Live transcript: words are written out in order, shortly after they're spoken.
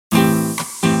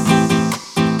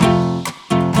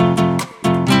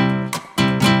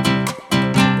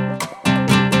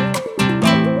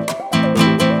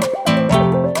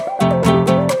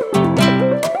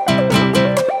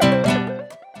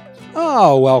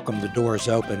welcome. The door's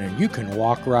open and you can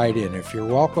walk right in. If you're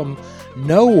welcome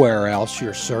nowhere else,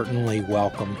 you're certainly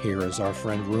welcome here. As our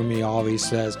friend Rumi always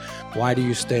says, why do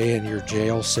you stay in your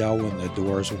jail cell when the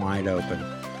door's wide open?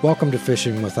 Welcome to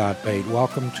Fishing Without Bait.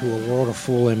 Welcome to a world of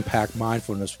full impact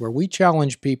mindfulness where we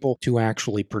challenge people to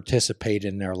actually participate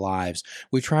in their lives.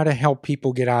 We try to help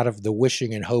people get out of the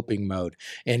wishing and hoping mode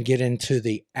and get into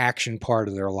the action part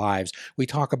of their lives. We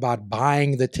talk about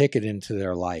buying the ticket into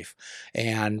their life,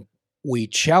 and we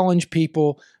challenge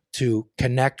people to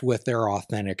connect with their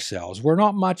authentic selves. We're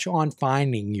not much on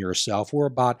finding yourself. We're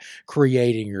about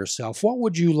creating yourself. What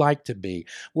would you like to be?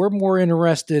 We're more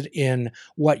interested in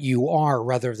what you are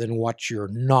rather than what you're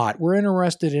not. We're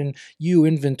interested in you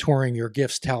inventorying your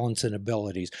gifts, talents, and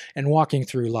abilities and walking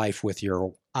through life with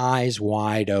your eyes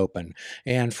wide open.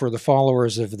 And for the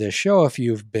followers of this show, if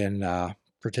you've been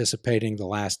participating the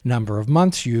last number of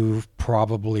months, you've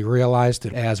probably realized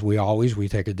that as we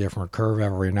take a different curve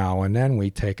every now and then. We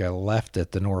take a left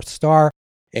at the North Star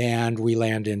and we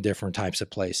land in different types of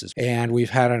places. And we've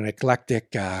had an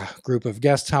eclectic group of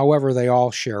guests. However, they all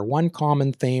share one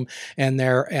common theme, and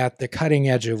they're at the cutting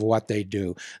edge of what they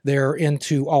do. They're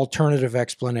into alternative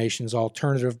explanations,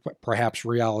 alternative perhaps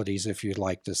realities, if you'd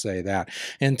like to say that.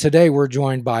 And today we're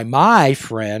joined by my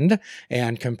friend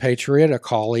and compatriot, a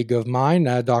colleague of mine,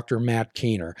 Dr. Matt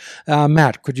Keener.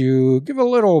 Matt, could you give a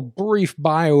little brief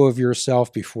bio of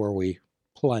yourself before we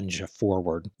plunge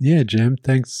forward? Yeah, Jim.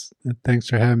 Thanks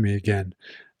for having me again.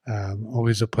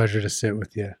 Always a pleasure to sit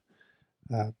with you.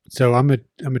 So I'm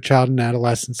a child and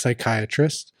adolescent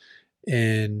psychiatrist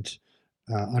and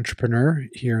entrepreneur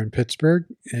here in Pittsburgh,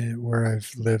 where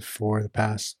I've lived for the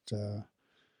past, I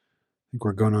think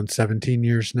we're going on 17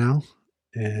 years now,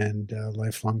 and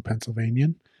lifelong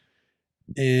Pennsylvanian.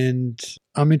 And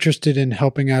I'm interested in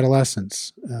helping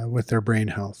adolescents with their brain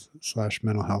health /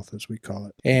 mental health, as we call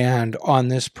it. And on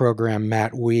this program,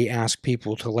 Matt, we ask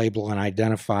people to label and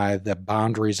identify the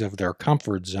boundaries of their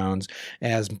comfort zones,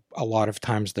 as a lot of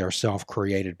times they're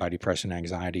self-created by depression,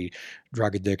 anxiety,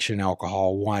 drug addiction,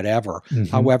 alcohol, whatever. Mm-hmm.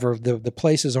 However, the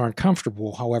places aren't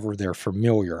comfortable. However, they're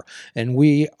familiar. And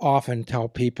we often tell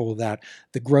people that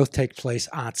the growth takes place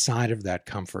outside of that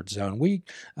comfort zone. We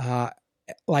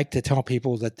like to tell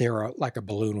people that they're like a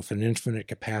balloon with an infinite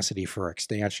capacity for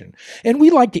expansion. And we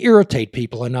like to irritate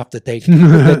people enough that they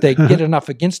get enough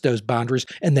against those boundaries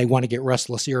and they want to get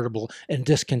restless, irritable, and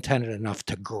discontented enough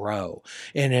to grow.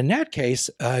 And in that case,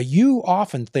 you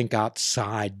often think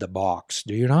outside the box,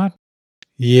 do you not?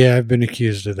 Yeah, I've been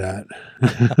accused of that.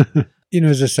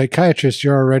 As a psychiatrist,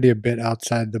 you're already a bit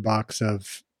outside the box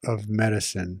of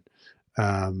medicine.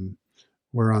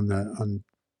 We're on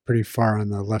pretty far on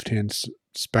the left-hand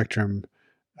spectrum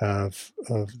of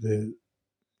the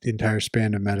entire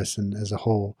span of medicine as a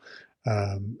whole.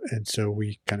 And so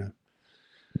we kind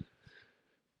of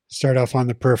start off on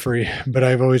the periphery, but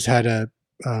I've always had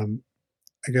I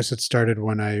guess it started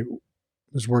when I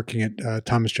was working at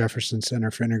Thomas Jefferson Center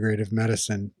for Integrative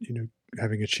Medicine,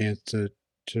 having a chance to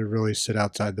really sit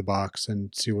outside the box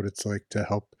and see what it's like to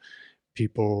help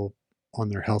people on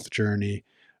their health journey,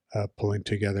 pulling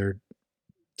together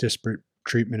disparate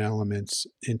treatment elements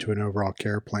into an overall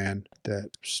care plan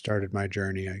that started my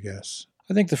journey, I guess.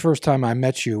 I think the first time I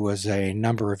met you was a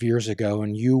number of years ago,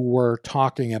 and you were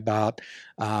talking about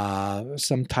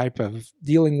some type of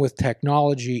dealing with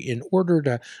technology in order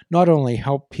to not only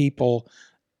help people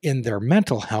in their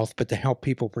mental health, but to help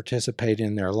people participate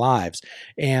in their lives.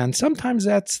 And sometimes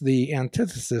that's the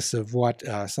antithesis of what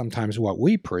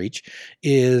we preach,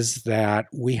 is that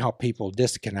we help people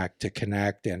disconnect to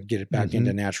connect and get it back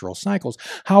into natural cycles.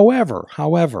 However,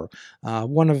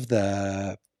 one of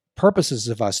the purposes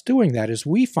of us doing that is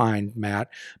we find, Matt,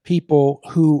 people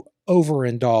who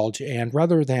overindulge, and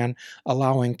rather than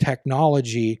allowing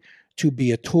technology to be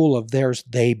a tool of theirs,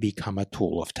 they become a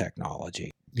tool of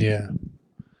technology. Yeah.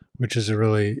 Which is a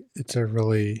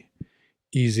really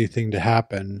easy thing to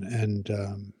happen. And,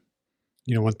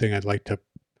 one thing I'd like to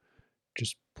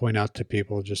just point out to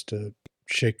people, just to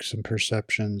shake some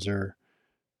perceptions or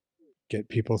get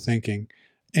people thinking,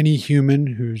 any human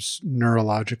who's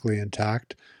neurologically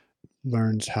intact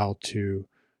learns how to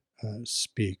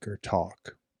speak or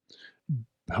talk.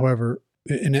 However,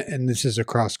 and this is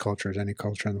across cultures, any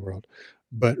culture in the world,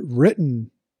 but written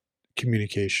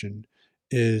communication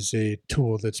is a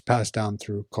tool that's passed down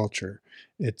through culture.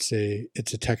 It's a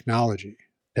technology,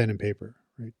 pen and paper,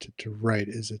 right? To write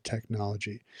is a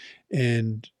technology.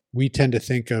 And we tend to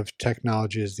think of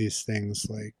technology as these things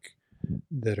like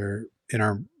that are in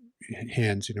our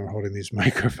hands, we're holding these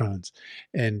microphones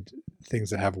and things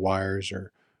that have wires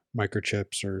or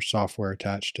microchips or software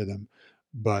attached to them.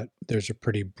 But there's a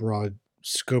pretty broad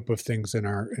scope of things in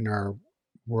our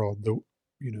world,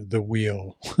 the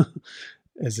wheel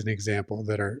as an example,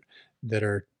 that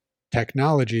are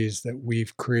technologies that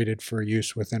we've created for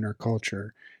use within our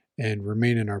culture and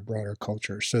remain in our broader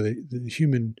culture. So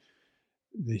the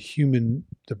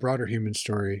broader human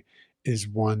story is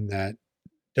one that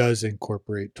does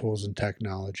incorporate tools and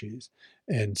technologies.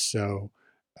 And so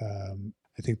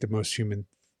I think the most human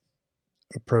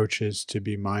approach is to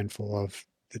be mindful of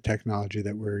the technology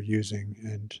that we're using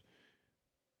and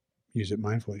use it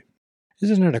mindfully.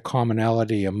 Isn't it a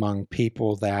commonality among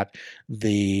people that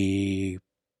the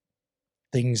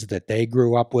things that they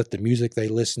grew up with, the music they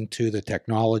listened to, the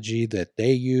technology that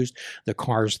they used, the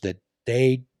cars that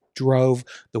they drove,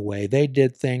 the way they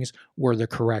did things were the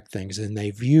correct things, and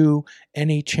they view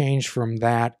any change from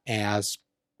that as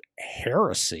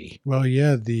heresy? Well,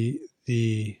 yeah, and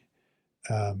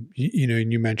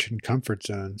you mentioned comfort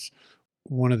zones.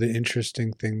 One of the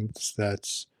interesting things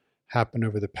that's happened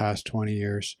over the past 20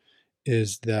 years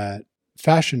is that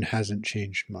fashion hasn't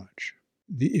changed much.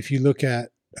 If you look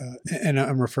at, and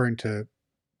I'm referring to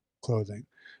clothing,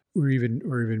 or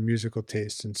even musical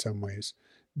tastes in some ways.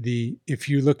 If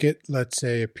you look at, let's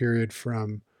say, a period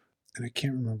from, and I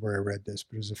can't remember where I read this,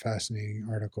 but it was a fascinating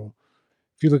article.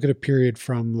 If you look at a period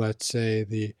from, let's say,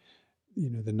 the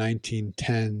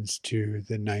 1910s to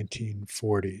the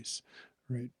 1940s,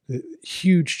 right? The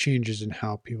huge changes in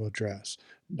how people dress,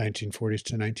 1940s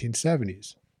to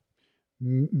 1970s.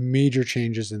 Major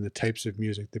changes in the types of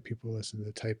music that people listen to,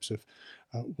 the types of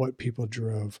what people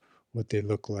drove, what they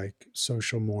look like,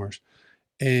 social mores.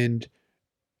 And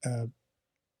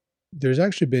there's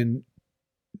actually been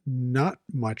not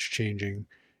much changing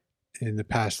in the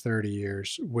past 30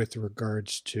 years with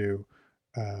regards to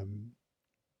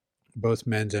both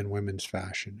men's and women's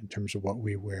fashion in terms of what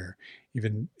we wear.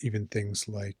 Even things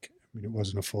like, it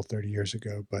wasn't a full 30 years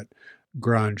ago, but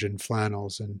grunge and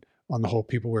flannels, and on the whole,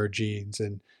 people wear jeans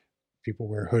and people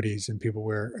wear hoodies and people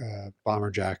wear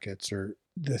bomber jackets. Or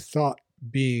the thought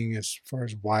being, as far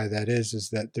as why that is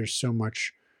that there's so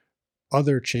much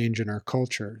other change in our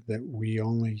culture that we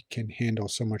only can handle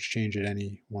so much change at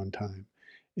any one time.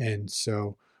 And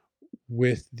so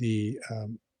with the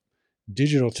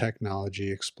digital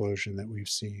technology explosion that we've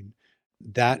seen,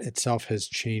 that itself has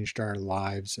changed our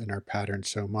lives and our patterns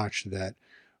so much that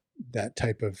that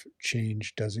type of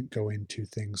change doesn't go into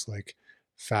things like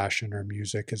fashion or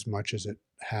music as much as it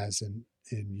has in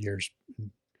years,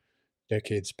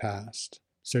 decades past.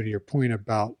 So to your point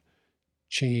about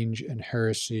change and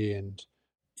heresy, and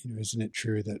isn't it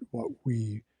true that what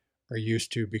we are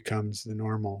used to becomes the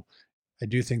normal? I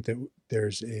do think that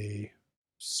there's a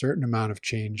certain amount of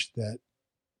change that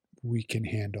we can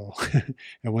handle.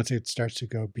 And once it starts to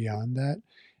go beyond that,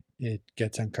 it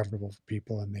gets uncomfortable for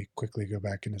people and they quickly go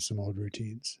back into some old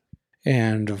routines.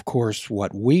 And of course,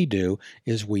 what we do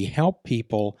is we help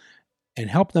people and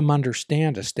help them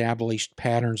understand established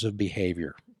patterns of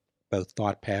behavior, both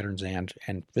thought patterns and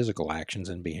physical actions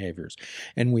and behaviors.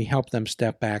 And we help them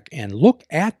step back and look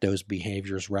at those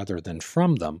behaviors rather than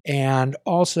from them. And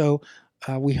also,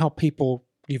 we help people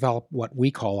develop what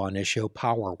we call on this show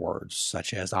power words,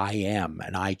 such as I am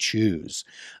and I choose,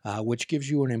 which gives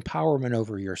you an empowerment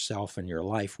over yourself and your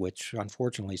life, which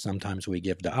unfortunately sometimes we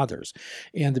give to others.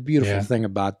 And the beautiful thing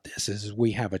about this is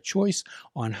we have a choice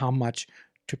on how much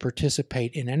to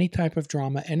participate in any type of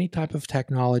drama, any type of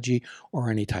technology, or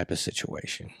any type of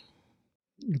situation.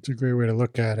 It's a great way to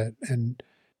look at it. And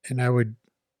I would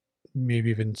maybe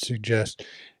even suggest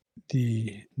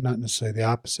not necessarily the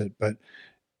opposite, but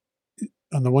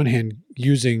on the one hand,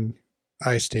 using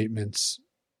I statements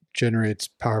generates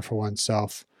power for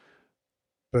oneself,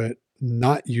 but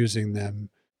not using them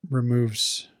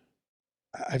removes,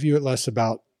 I view it less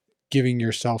about giving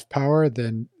yourself power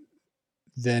than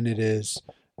it is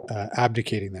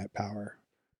abdicating that power.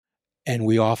 And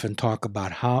we often talk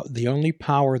about how the only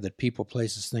power that people,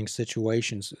 places, things,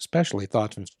 situations, especially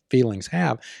thoughts and feelings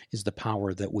have, is the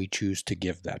power that we choose to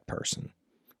give that person.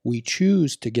 We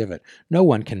choose to give it. No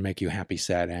one can make you happy,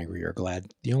 sad, angry, or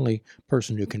glad. The only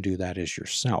person who can do that is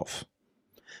yourself.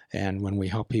 And when we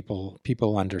help people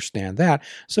understand that.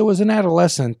 So as an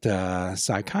adolescent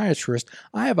psychiatrist,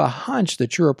 I have a hunch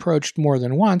that you're approached more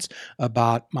than once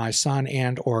about my son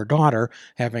and or daughter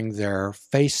having their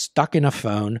face stuck in a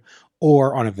phone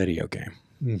or on a video game.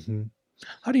 Mm-hmm.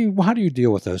 How do you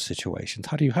deal with those situations?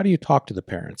 How do you talk to the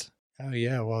parents? Oh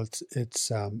yeah, well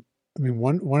it's I mean,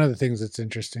 one of the things that's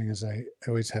interesting is I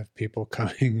always have people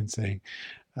coming and saying,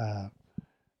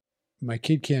 my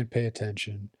kid can't pay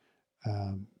attention,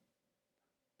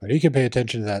 but he can pay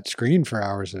attention to that screen for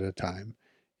hours at a time,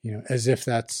 as if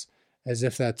that's as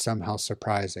if that's somehow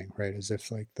surprising, right? As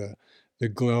if like the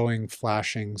glowing,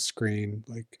 flashing screen,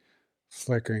 like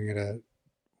flickering at a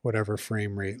whatever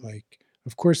frame rate, like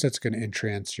of course that's going to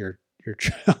entrance your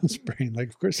child's brain. Like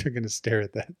of course they're going to stare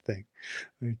at that thing.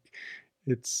 Like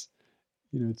it's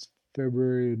it's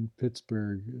February in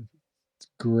Pittsburgh. It's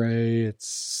gray. It's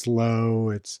slow.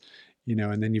 It's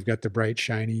and then you've got the bright,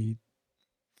 shiny,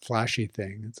 flashy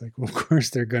thing. It's like, well, of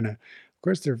course they're gonna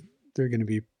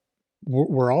be.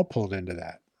 We're all pulled into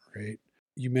that, right?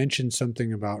 You mentioned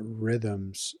something about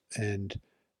rhythms, and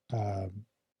um,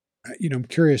 I'm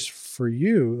curious for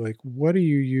you, like, what do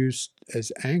you use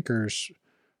as anchors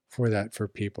for that for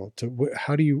people?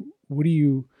 What do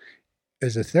you,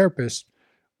 as a therapist,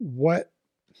 what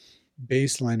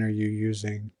baseline are you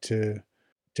using to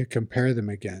compare them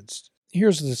against?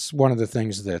 Here's one of the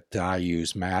things that I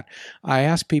use, Matt. I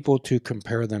ask people to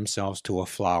compare themselves to a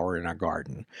flower in a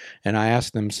garden. And I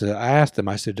asked them,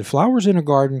 I said, do flowers in a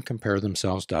garden compare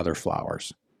themselves to other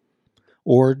flowers?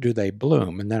 Or do they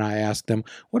bloom? And then I asked them,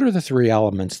 what are the three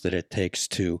elements that it takes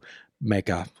to make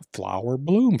a flower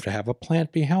bloom, to have a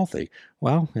plant be healthy?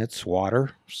 Well, it's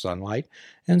water, sunlight,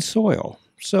 and soil.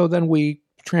 So then we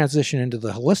transition into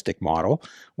the holistic model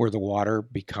where the water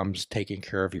becomes taking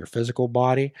care of your physical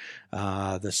body.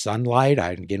 The sunlight,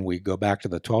 again, we go back to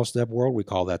the 12-step world. We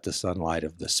call that the sunlight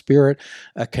of the spirit,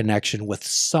 a connection with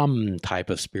some type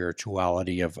of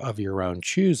spirituality of your own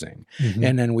choosing. Mm-hmm.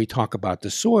 And then we talk about the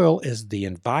soil as the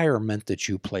environment that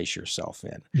you place yourself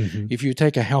in. Mm-hmm. If you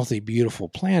take a healthy, beautiful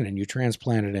plant and you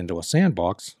transplant it into a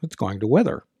sandbox, it's going to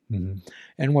wither. Mm-hmm.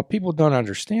 And what people don't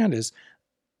understand is,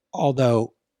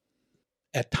 although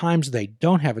at times they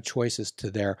don't have a choice as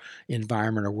to their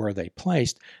environment or where they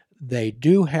placed, they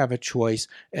do have a choice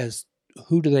as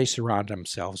who do they surround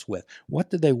themselves with? What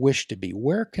do they wish to be?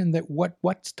 Where can they,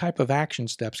 what type of action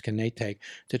steps can they take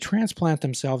to transplant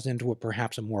themselves into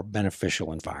perhaps a more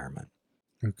beneficial environment?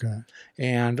 Okay.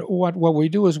 And what we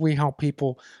do is we help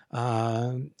people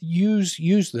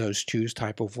use those choose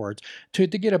type of words to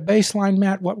get a baseline,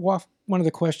 Matt. What one of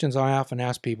the questions I often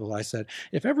ask people, I said,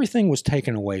 if everything was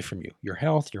taken away from you, your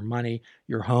health, your money,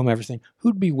 your home, everything,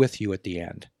 who'd be with you at the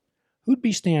end? Who'd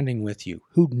be standing with you?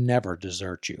 Who'd never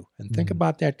desert you? And think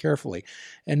about that carefully.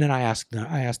 And then I ask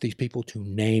these people to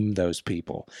name those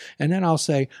people. And then I'll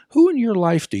say, who in your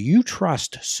life do you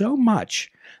trust so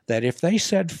much that if they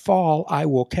said fall, I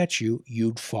will catch you,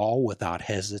 you'd fall without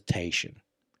hesitation?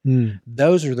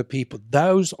 Those are the people,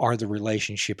 those are the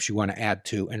relationships you want to add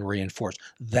to and reinforce.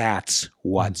 That's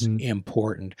what's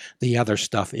important. The other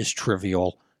stuff is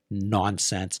trivial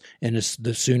nonsense. And it's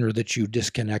the sooner that you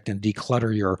disconnect and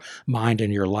declutter your mind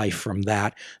and your life from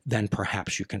that, then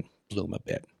perhaps you can bloom a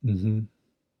bit. Mm-hmm.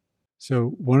 So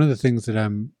one of the things that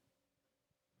I'm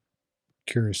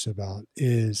curious about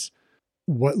is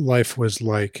what life was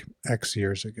like X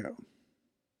years ago,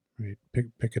 right?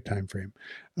 Pick a time frame.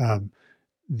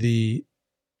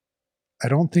 I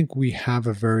don't think we have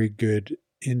a very good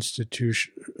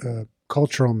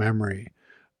cultural memory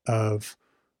of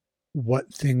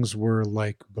what things were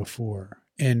like before.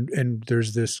 And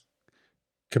there's this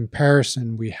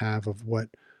comparison we have of what,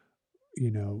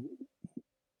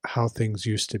 how things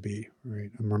used to be,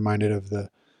 right? I'm reminded of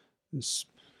this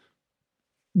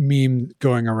meme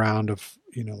going around of,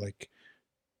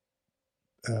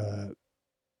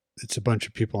 it's a bunch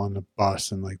of people on the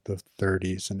bus in like the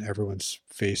 30s and everyone's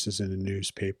face is in a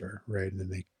newspaper, right? And then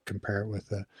they compare it with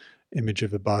the image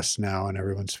of the bus now and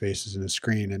everyone's face is in a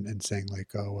screen and saying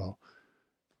like, oh, well,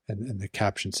 and the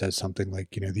caption says something like,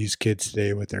 these kids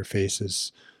today with their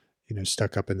faces,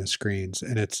 stuck up in the screens.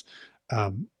 And it's,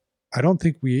 I don't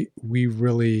think we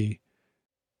really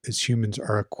as humans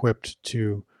are equipped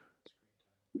to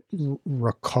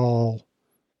recall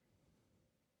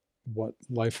what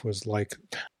life was like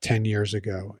 10 years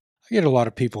ago. I get a lot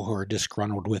of people who are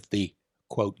disgruntled with the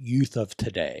quote youth of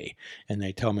today, and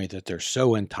they tell me that they're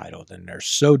so entitled and they're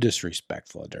so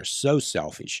disrespectful, they're so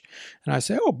selfish. And I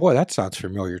say, oh boy, that sounds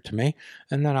familiar to me.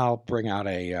 And then I'll bring out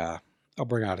a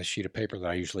sheet of paper that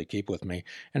I usually keep with me,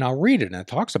 and I'll read it, and it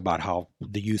talks about how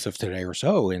the youth of today are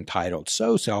so entitled,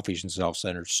 so selfish and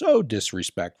self-centered, so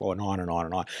disrespectful, and on and on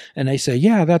and on. And they say,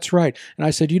 yeah, that's right. And I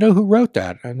said, you know who wrote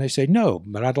that? And they say, no,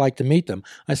 but I'd like to meet them.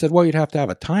 I said, well, you'd have to have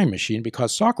a time machine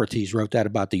because Socrates wrote that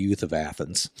about the youth of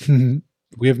Athens.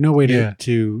 We have no way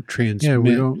to transmit. Yeah,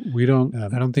 we don't.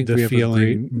 I don't think we have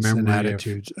feelings and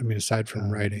attitudes. I mean, aside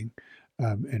from writing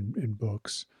and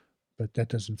books. But that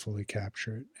doesn't fully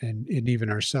capture it. And even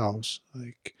ourselves,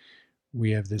 like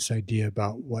we have this idea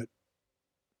about what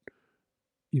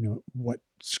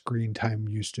screen time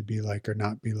used to be like or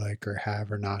not be like or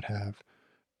have or not have.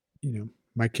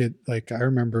 My kid, like I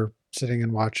remember sitting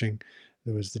and watching.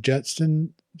 There was the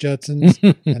Jetsons,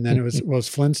 and then it was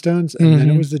Flintstones, and then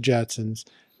it was the Jetsons,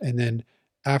 and then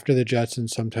after the Jetsons,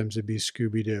 sometimes it'd be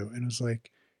Scooby-Doo. And it was like,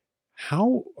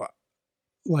 how,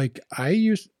 like,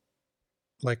 I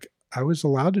was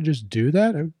allowed to just do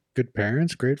that. I have good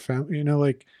parents, great family,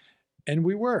 and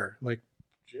we were like,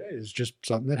 it's just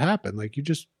something that happened. Like, you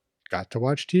just got to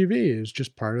watch TV. It was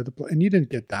just part of the play. And you didn't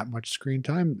get that much screen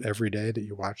time every day that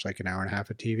you watch like an hour and a half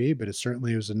of TV, but it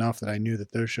certainly was enough that I knew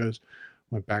that those shows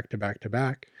went back to back to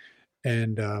back.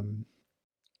 And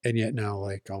yet now,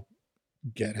 like, I'll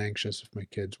get anxious if my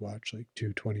kids watch like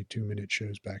 2 22-minute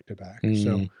shows back to back.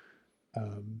 So,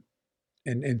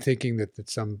 and thinking that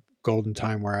that's some golden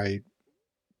time where I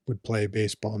would play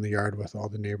baseball in the yard with all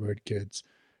the neighborhood kids,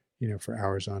 for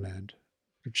hours on end,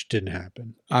 which didn't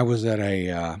happen. I was at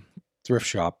a thrift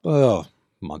shop a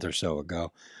month or so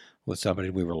ago with somebody.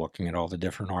 We were looking at all the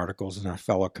different articles, and a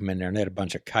fellow come in there and they had a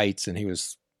bunch of kites, and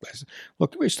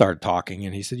we started talking,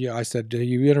 and he said, yeah. I said, are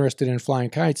you interested in flying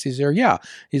kites? He's there, yeah.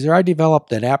 He's there, I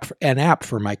developed an app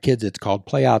for my kids. It's called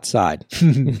Play Outside.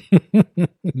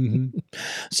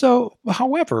 So,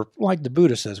 however, like the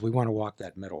Buddha says, we want to walk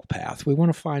that middle path. We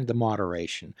want to find the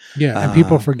moderation. Yeah, and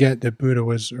people forget that Buddha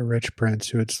was a rich prince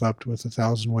who had slept with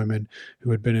 1,000 women,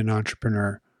 who had been an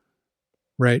entrepreneur,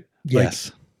 right?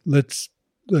 Yes.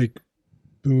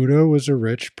 Buddha was a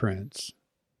rich prince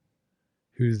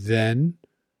who then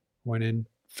went and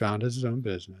founded his own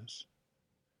business,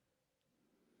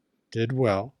 did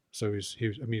well. So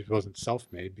he wasn't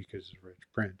self-made because he's a rich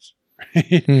prince,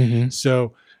 right?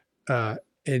 So,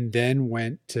 and then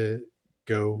went to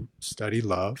go study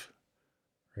love,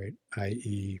 right?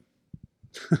 I.e.,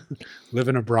 live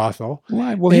in a brothel.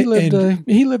 Right. Well, he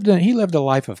lived a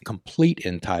life of complete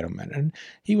entitlement, and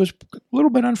he was a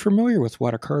little bit unfamiliar with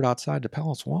what occurred outside the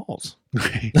palace walls.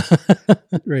 Right.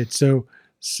 Right. So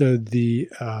the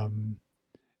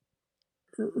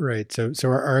right. So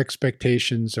our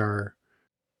expectations they're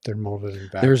molded in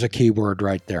back. There's a key word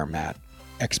right there, Matt.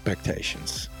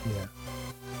 Expectations. Yeah.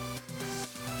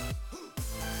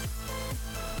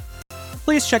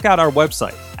 Please check out our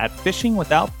website at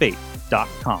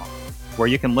fishingwithoutbait.com, where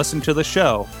you can listen to the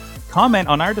show, comment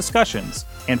on our discussions,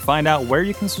 and find out where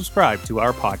you can subscribe to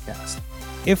our podcast.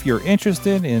 If you're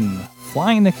interested in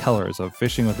flying the colors of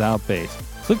Fishing Without Bait,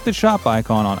 click the shop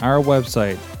icon on our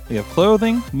website. We have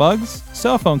clothing, mugs,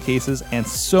 cell phone cases, and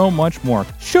so much more.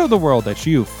 Show the world that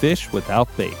you fish without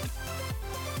bait.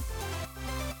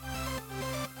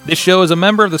 This show is a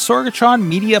member of the Sorgatron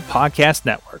Media Podcast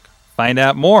Network. Find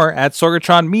out more at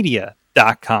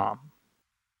sorgatronmedia.com.